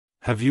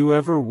Have you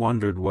ever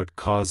wondered what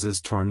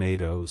causes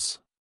tornadoes?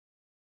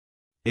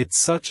 It's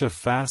such a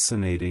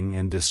fascinating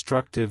and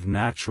destructive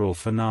natural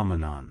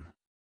phenomenon.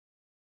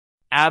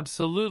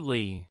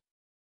 Absolutely.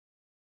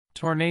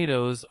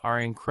 Tornadoes are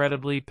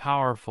incredibly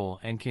powerful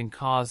and can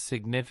cause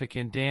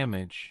significant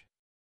damage.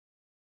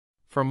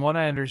 From what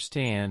I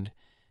understand,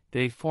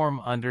 they form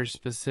under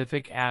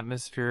specific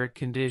atmospheric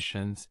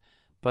conditions,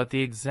 but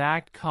the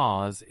exact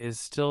cause is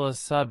still a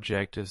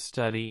subject of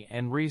study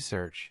and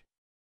research.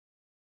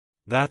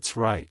 That's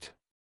right.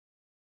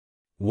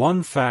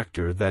 One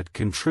factor that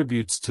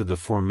contributes to the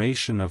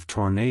formation of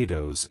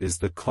tornadoes is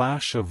the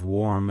clash of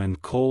warm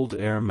and cold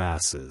air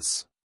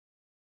masses.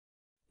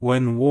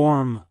 When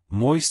warm,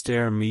 moist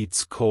air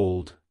meets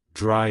cold,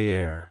 dry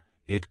air,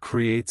 it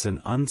creates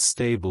an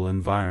unstable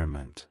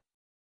environment.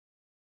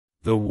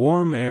 The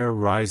warm air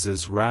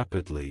rises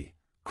rapidly,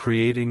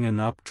 creating an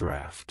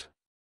updraft.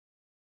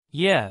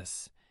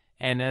 Yes,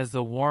 and as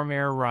the warm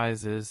air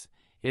rises,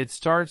 it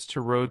starts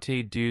to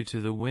rotate due to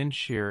the wind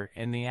shear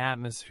in the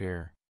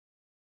atmosphere.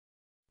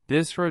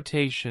 This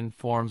rotation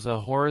forms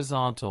a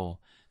horizontal,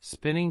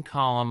 spinning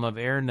column of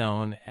air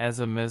known as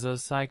a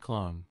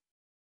mesocyclone.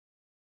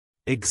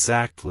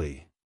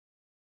 Exactly.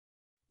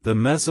 The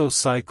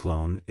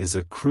mesocyclone is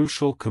a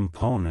crucial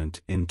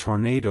component in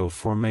tornado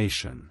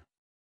formation.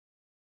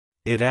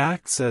 It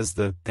acts as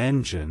the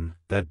engine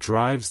that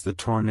drives the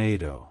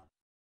tornado.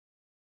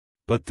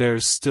 But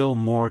there's still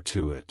more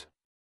to it.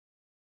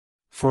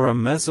 For a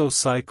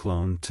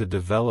mesocyclone to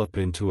develop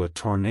into a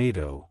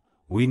tornado,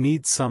 we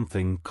need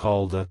something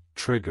called a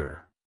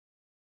trigger.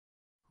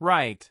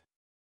 Right.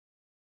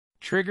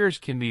 Triggers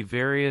can be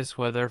various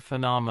weather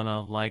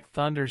phenomena like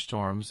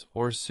thunderstorms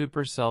or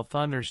supercell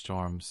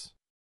thunderstorms.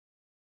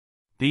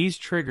 These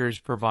triggers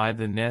provide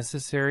the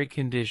necessary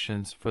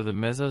conditions for the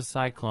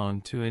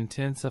mesocyclone to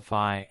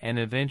intensify and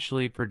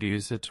eventually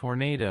produce a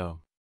tornado.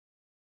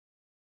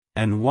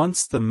 And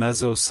once the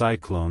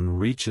mesocyclone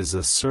reaches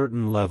a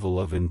certain level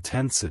of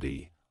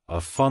intensity,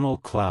 a funnel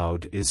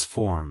cloud is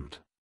formed.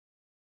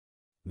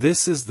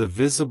 This is the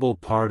visible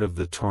part of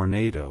the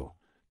tornado,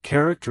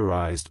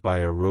 characterized by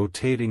a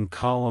rotating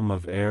column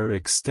of air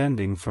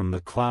extending from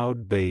the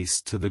cloud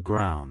base to the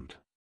ground.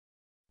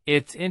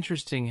 It's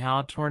interesting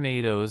how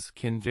tornadoes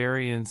can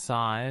vary in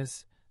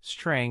size,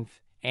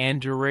 strength,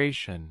 and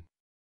duration.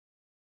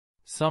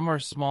 Some are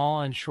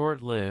small and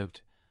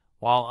short-lived,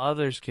 while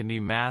others can be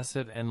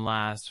massive and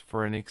last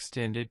for an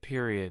extended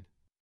period.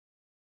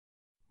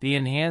 The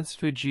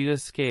enhanced Fujita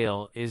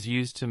scale is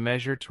used to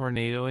measure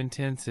tornado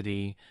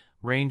intensity,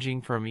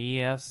 ranging from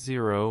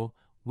EF0,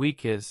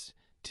 weakest,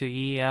 to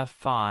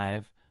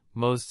EF5,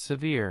 most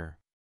severe.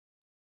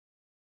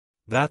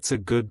 That's a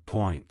good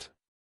point.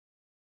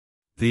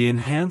 The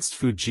enhanced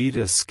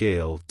Fujita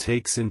scale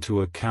takes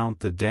into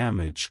account the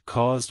damage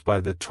caused by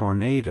the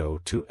tornado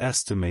to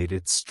estimate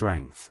its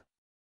strength.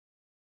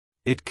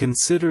 It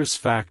considers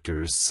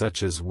factors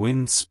such as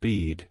wind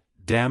speed,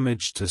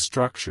 damage to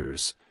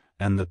structures,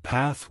 and the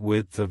path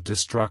width of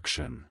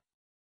destruction.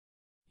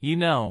 You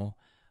know,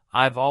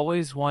 I've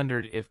always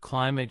wondered if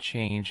climate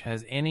change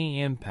has any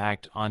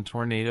impact on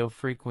tornado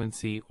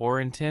frequency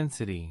or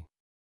intensity.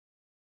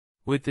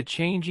 With the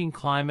changing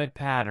climate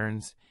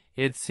patterns,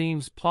 it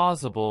seems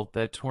plausible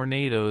that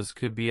tornadoes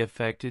could be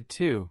affected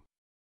too.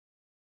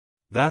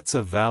 That's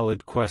a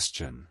valid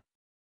question.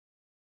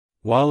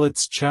 While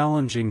it's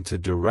challenging to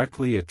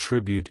directly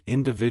attribute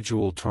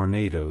individual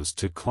tornadoes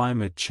to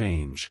climate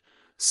change,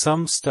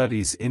 some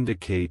studies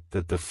indicate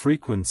that the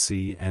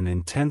frequency and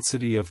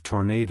intensity of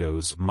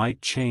tornadoes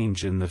might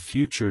change in the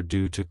future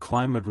due to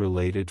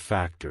climate-related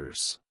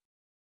factors.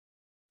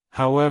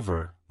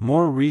 However,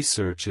 more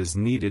research is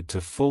needed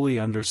to fully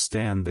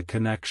understand the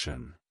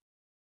connection.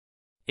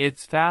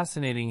 It's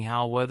fascinating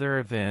how weather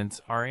events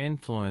are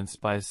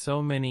influenced by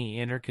so many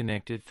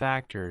interconnected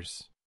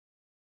factors.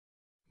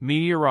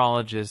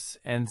 Meteorologists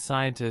and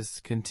scientists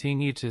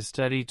continue to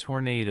study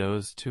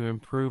tornadoes to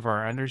improve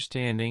our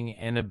understanding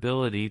and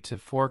ability to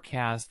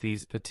forecast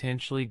these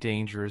potentially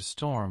dangerous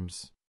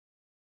storms.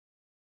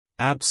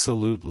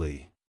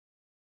 Absolutely.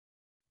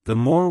 The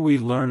more we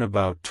learn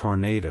about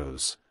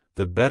tornadoes,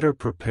 the better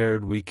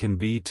prepared we can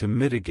be to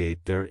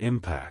mitigate their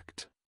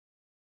impact.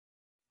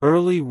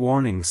 Early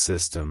warning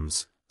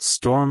systems,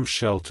 storm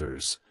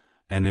shelters,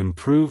 and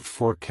improved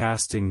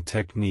forecasting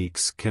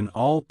techniques can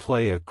all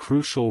play a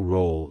crucial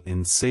role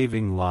in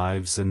saving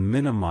lives and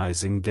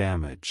minimizing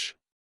damage.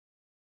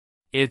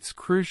 It's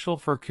crucial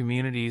for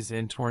communities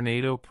in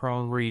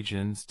tornado-prone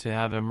regions to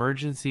have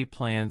emergency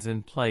plans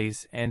in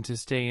place and to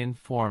stay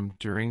informed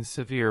during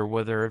severe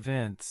weather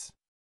events.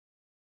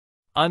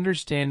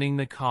 Understanding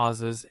the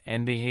causes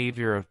and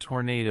behavior of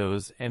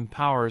tornadoes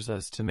empowers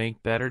us to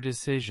make better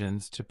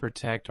decisions to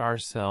protect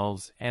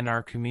ourselves and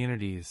our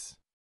communities.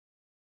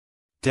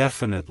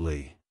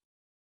 Definitely.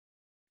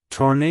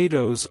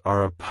 Tornadoes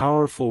are a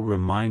powerful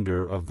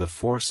reminder of the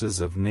forces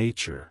of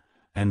nature,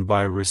 and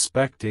by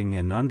respecting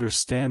and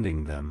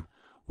understanding them,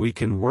 we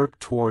can work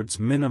towards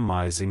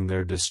minimizing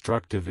their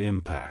destructive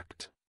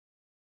impact.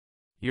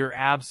 You're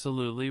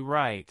absolutely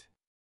right.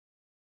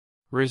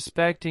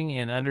 Respecting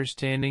and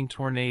understanding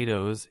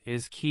tornadoes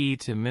is key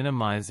to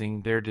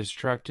minimizing their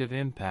destructive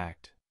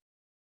impact.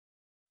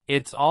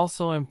 It's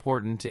also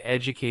important to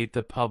educate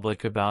the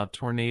public about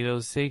tornado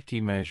safety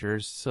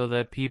measures so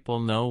that people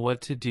know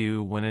what to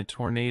do when a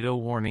tornado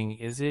warning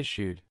is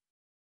issued.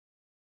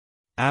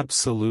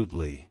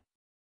 Absolutely.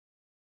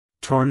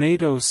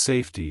 Tornado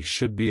safety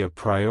should be a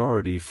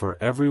priority for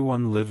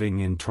everyone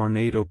living in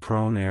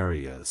tornado-prone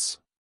areas.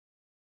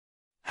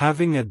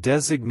 Having a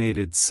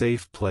designated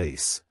safe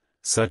place,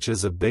 such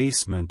as a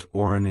basement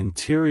or an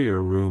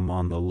interior room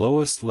on the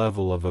lowest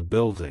level of a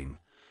building,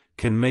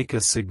 can make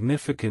a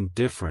significant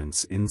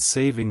difference in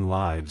saving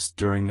lives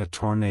during a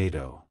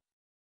tornado.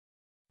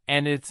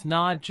 And it's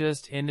not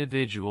just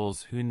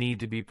individuals who need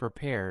to be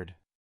prepared.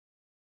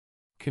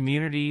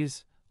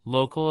 Communities,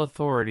 local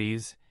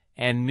authorities,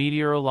 and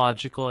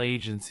meteorological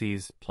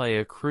agencies play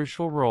a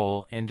crucial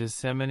role in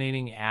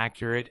disseminating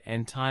accurate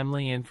and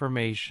timely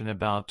information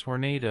about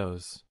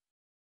tornadoes.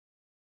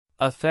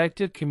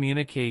 Effective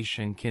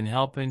communication can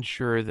help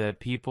ensure that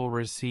people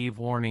receive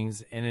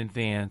warnings in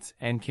advance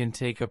and can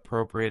take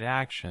appropriate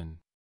action.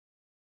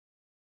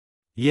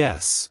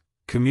 Yes,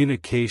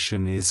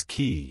 communication is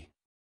key.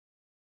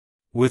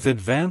 With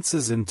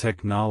advances in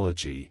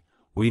technology,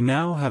 we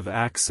now have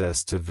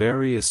access to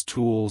various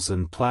tools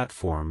and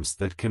platforms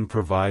that can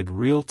provide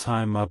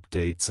real-time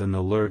updates and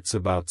alerts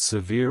about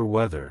severe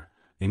weather,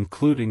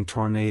 including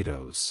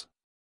tornadoes.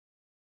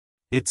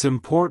 It's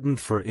important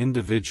for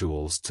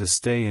individuals to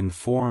stay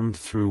informed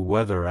through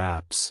weather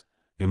apps,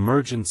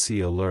 emergency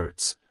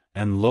alerts,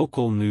 and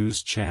local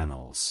news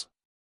channels.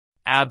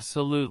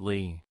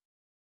 Absolutely.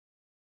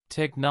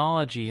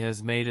 Technology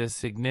has made a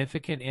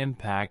significant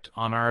impact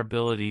on our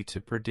ability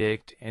to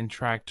predict and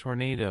track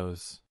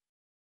tornadoes.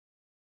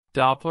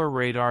 Doppler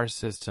radar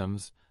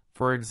systems,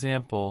 for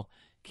example,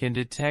 can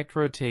detect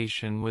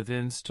rotation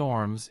within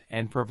storms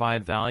and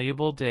provide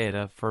valuable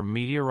data for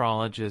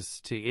meteorologists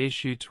to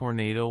issue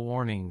tornado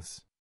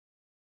warnings.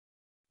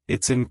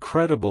 It's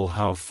incredible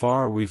how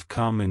far we've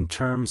come in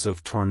terms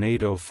of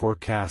tornado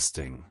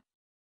forecasting.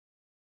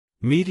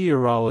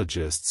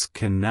 Meteorologists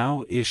can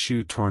now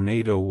issue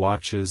tornado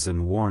watches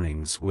and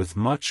warnings with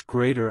much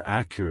greater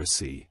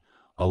accuracy,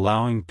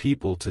 allowing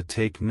people to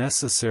take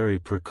necessary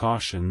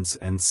precautions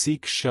and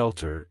seek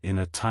shelter in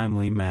a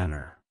timely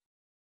manner.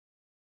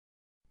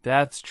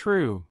 That's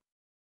true.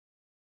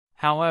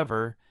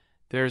 However,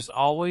 there's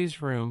always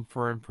room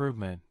for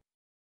improvement.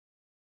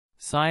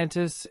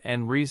 Scientists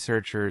and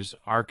researchers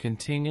are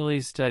continually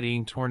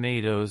studying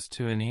tornadoes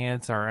to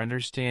enhance our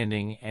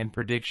understanding and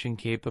prediction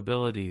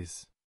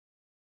capabilities.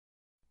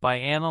 By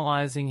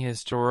analyzing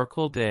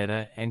historical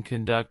data and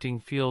conducting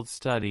field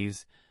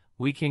studies,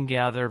 we can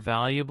gather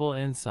valuable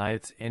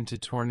insights into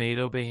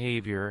tornado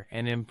behavior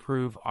and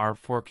improve our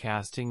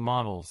forecasting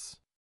models.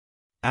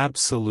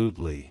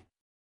 Absolutely.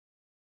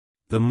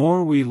 The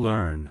more we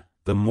learn,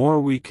 the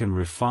more we can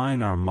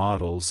refine our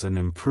models and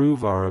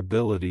improve our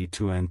ability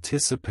to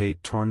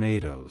anticipate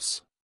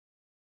tornadoes.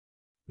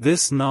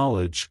 This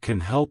knowledge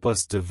can help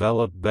us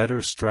develop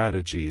better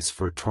strategies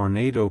for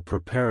tornado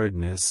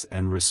preparedness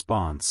and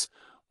response,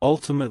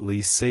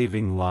 ultimately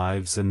saving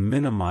lives and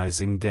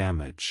minimizing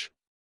damage.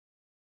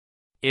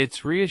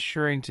 It's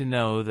reassuring to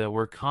know that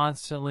we're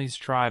constantly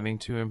striving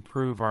to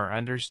improve our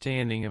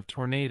understanding of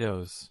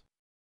tornadoes.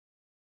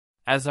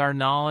 As our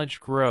knowledge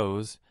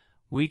grows,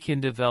 we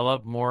can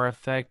develop more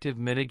effective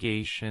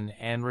mitigation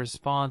and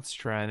response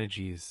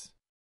strategies.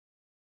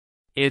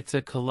 It's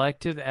a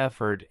collective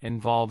effort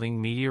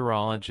involving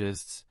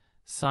meteorologists,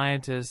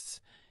 scientists,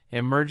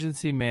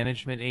 emergency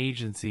management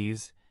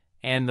agencies,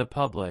 and the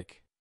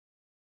public.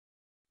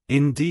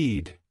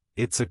 Indeed,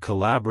 it's a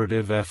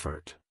collaborative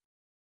effort.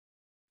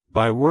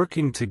 By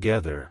working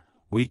together,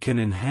 we can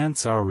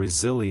enhance our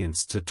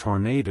resilience to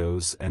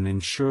tornadoes and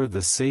ensure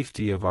the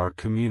safety of our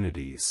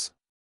communities.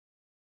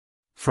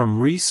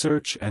 From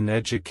research and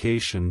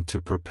education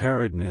to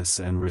preparedness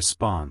and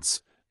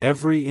response,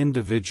 every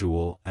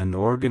individual and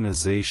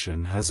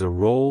organization has a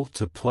role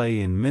to play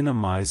in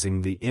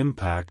minimizing the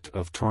impact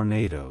of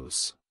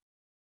tornadoes.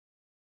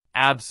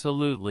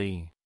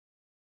 Absolutely.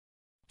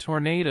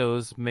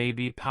 Tornadoes may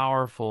be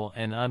powerful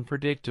and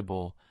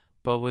unpredictable,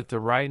 but with the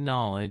right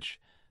knowledge,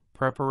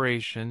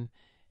 preparation,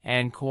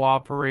 and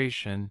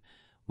cooperation,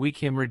 we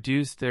can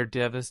reduce their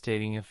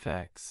devastating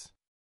effects.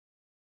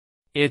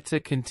 It's a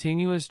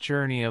continuous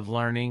journey of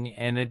learning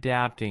and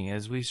adapting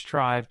as we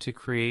strive to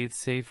create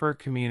safer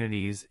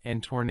communities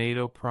in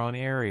tornado-prone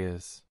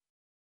areas.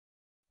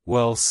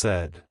 Well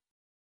said.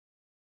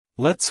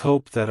 Let's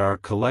hope that our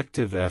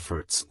collective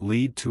efforts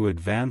lead to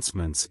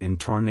advancements in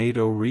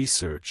tornado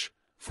research,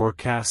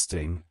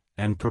 forecasting,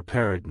 and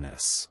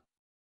preparedness.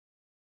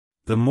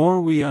 The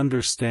more we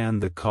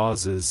understand the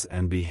causes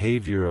and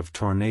behavior of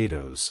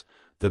tornadoes,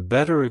 the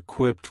better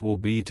equipped we'll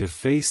be to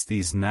face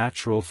these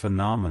natural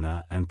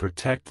phenomena and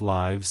protect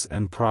lives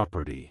and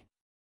property.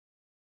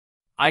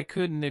 I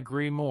couldn't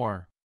agree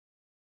more.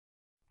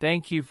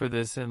 Thank you for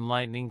this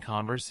enlightening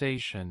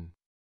conversation.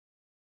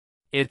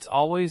 It's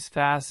always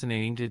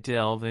fascinating to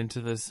delve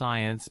into the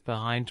science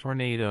behind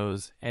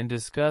tornadoes and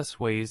discuss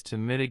ways to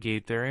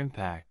mitigate their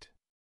impact.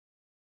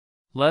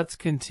 Let's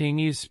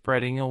continue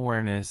spreading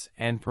awareness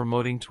and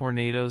promoting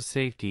tornado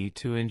safety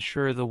to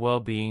ensure the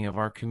well-being of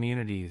our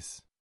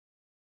communities.